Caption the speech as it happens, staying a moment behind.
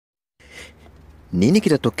Nini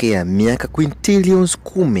kitatokea miaka Quintilions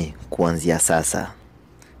 10 kuanzia sasa?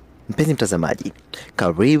 Mpenzi mtazamaji,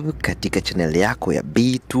 karibu katika channel yako ya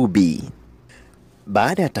B2B.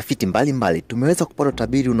 Baada ya tafiti mbalimbali, tumeweza kupata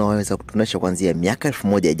utabiri unaoweza kutuonyesha kuanzia miaka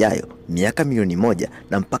 1000 ijayo, miaka milioni 1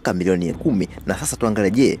 na mpaka milioni 10. Na sasa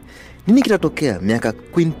tuangalie, je, nini kitatokea miaka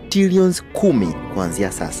Quintilions 10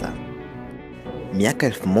 kuanzia sasa? Miaka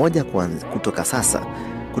 1000 kutoka sasa,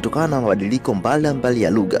 kutokana na mabadiliko mbalimbali ya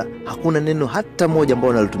lugha, hakuna neno hata moja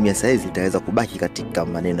ambalo nalotumia sasa hivi litaweza kubaki katika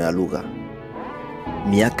maneno ya lugha.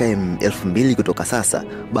 Miaka 2000 kutoka sasa,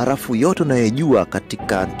 barafu yote unayojua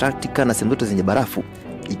katika Antarctica na sehemu zote zenye barafu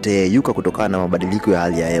itayeyuka kutokana na mabadiliko ya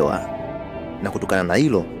hali ya hewa. Na kutokana na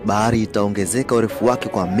hilo, bahari itaongezeka urefu wake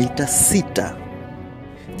kwa mita 6.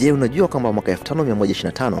 Je, unajua kwamba mwaka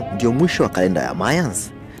 5125 ndio mwisho wa kalenda ya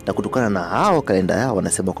Mayans? Na kutokana na hao kalenda yao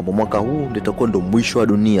wanasema kwamba mwaka huu ndio utakuwa ndo mwisho wa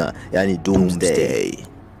dunia, yani doomsday.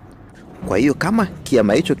 Kwa hiyo kama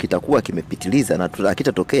kiama hicho kitakuwa kimepitiliza na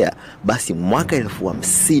kitatokea, basi mwaka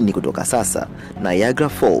 1050 kutoka sasa, Niagara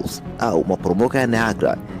Falls au maporomoko ya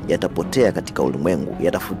Niagara yatapotea katika ulimwengu,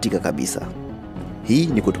 yatafutika kabisa. Hii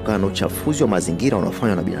ni kutokana na uchafuzi wa mazingira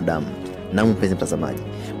unaofanywa na binadamu. Na mpenzi mtazamaji,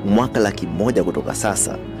 mwaka 100 kutoka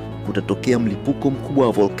sasa kutatokea mlipuko mkubwa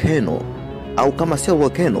wa volcano, au kama sio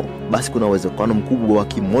volcano, basi kuna uwezekano mkubwa wa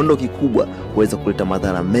kimondo kikubwa kuweza kuleta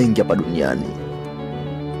madhara mengi hapa duniani,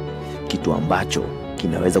 kitu ambacho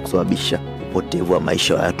kinaweza kusababisha upotevu wa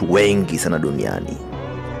maisha ya watu wengi sana duniani.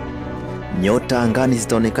 Nyota angani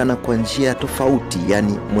zitaonekana kwa njia tofauti,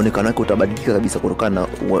 yani muonekano wake utabadilika kabisa kutokana na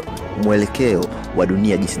mwelekeo wa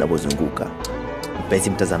dunia jinsi inavyozunguka. Mpenzi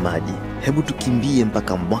mtazamaji, hebu tukimbie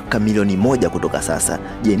mpaka mwaka milioni 1 kutoka sasa.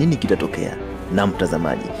 Je, nini kitatokea? Na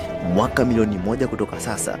mtazamaji, mwaka milioni 1 kutoka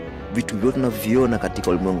sasa, vitu vyote tunavyoviona katika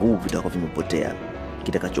ulimwengu huu vitakuwa vimepotea.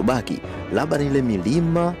 Kitakachobaki labda ni ile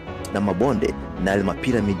milima na mabonde na ile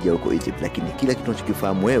mapiramidi ya huko Egypt, lakini kila kitu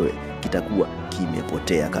unachokifahamu wewe kitakuwa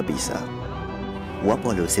kimepotea kabisa. Wapo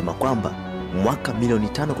waliosema kwamba mwaka milioni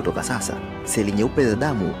 5 kutoka sasa, seli nyeupe za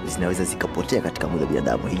damu zinaweza zikapotea katika mwili wa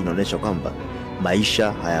binadamu. Hii inaonyesha kwamba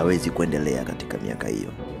maisha hayawezi kuendelea katika miaka hiyo.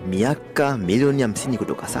 Miaka milioni 50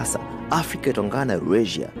 kutoka sasa, Afrika itaungana na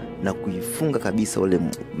Eurasia na kuifunga kabisa ule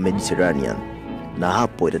Mediterranean, na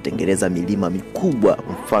hapo itatengeneza milima mikubwa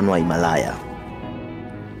mfano wa Himalaya.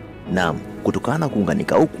 Naam, kutokana na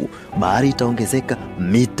kuunganika huku, bahari itaongezeka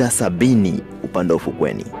mita 70 upande wa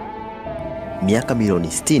ufukweni. Miaka milioni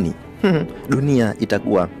 60, dunia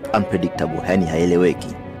itakuwa unpredictable, yani haieleweki.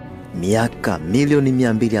 Miaka milioni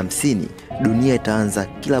 250, dunia itaanza,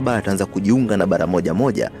 kila bara itaanza kujiunga na bara moja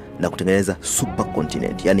moja na kutengeneza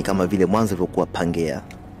supercontinent, yani kama vile mwanzo ilivyokuwa Pangea.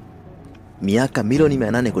 Miaka milioni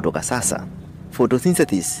 800 kutoka sasa,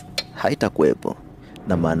 photosynthesis haitakuwepo,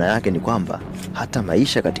 na maana yake ni kwamba hata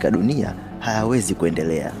maisha katika dunia hayawezi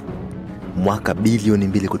kuendelea. Mwaka bilioni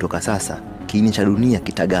 2 kutoka sasa, kiini cha dunia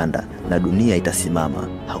kitaganda na dunia itasimama.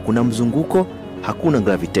 Hakuna mzunguko, hakuna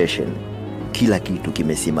gravitation, kila kitu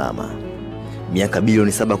kimesimama. Miaka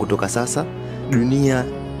bilioni 7 kutoka sasa, dunia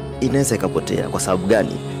inaweza ikapotea. Kwa sababu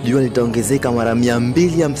gani? Jua litaongezeka mara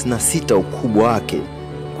 256 ukubwa wake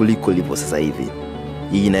kuliko lipo sasa hivi.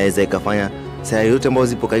 Hii inaweza ikafanya sayari yote ambazo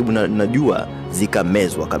zipo karibu na jua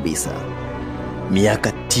zikamezwa kabisa.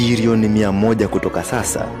 Miaka trilioni 100 kutoka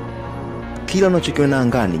sasa, kila unachokiona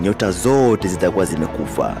angani, nyota zote zitakuwa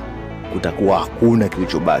zimekufa. Kutakuwa hakuna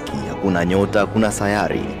kilichobaki, hakuna nyota, hakuna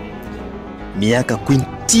sayari. Miaka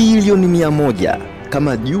Quintilioni 100,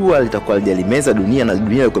 kama jua litakuwa lijalimeza dunia na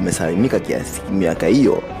dunia iko imesalimika kiasi miaka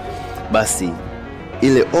hiyo, basi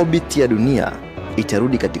ile orbit ya dunia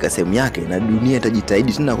itarudi katika sehemu yake na dunia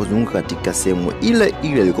itajitahidi tena kuzunguka katika sehemu ile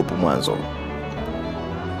ile ilikopo mwanzo.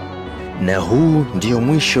 Na huu ndio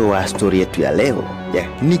mwisho wa story yetu ya leo ya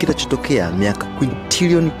nini kitachotokea miaka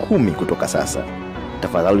Quintilioni 10 kutoka sasa.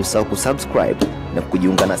 Tafadhali usahau kusubscribe na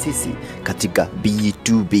kujiunga na sisi katika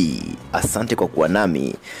B2B. Asante kwa kuwa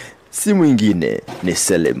nami. Si mwingine ni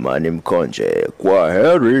Selemani Mkonje. Kwa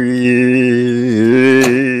heri.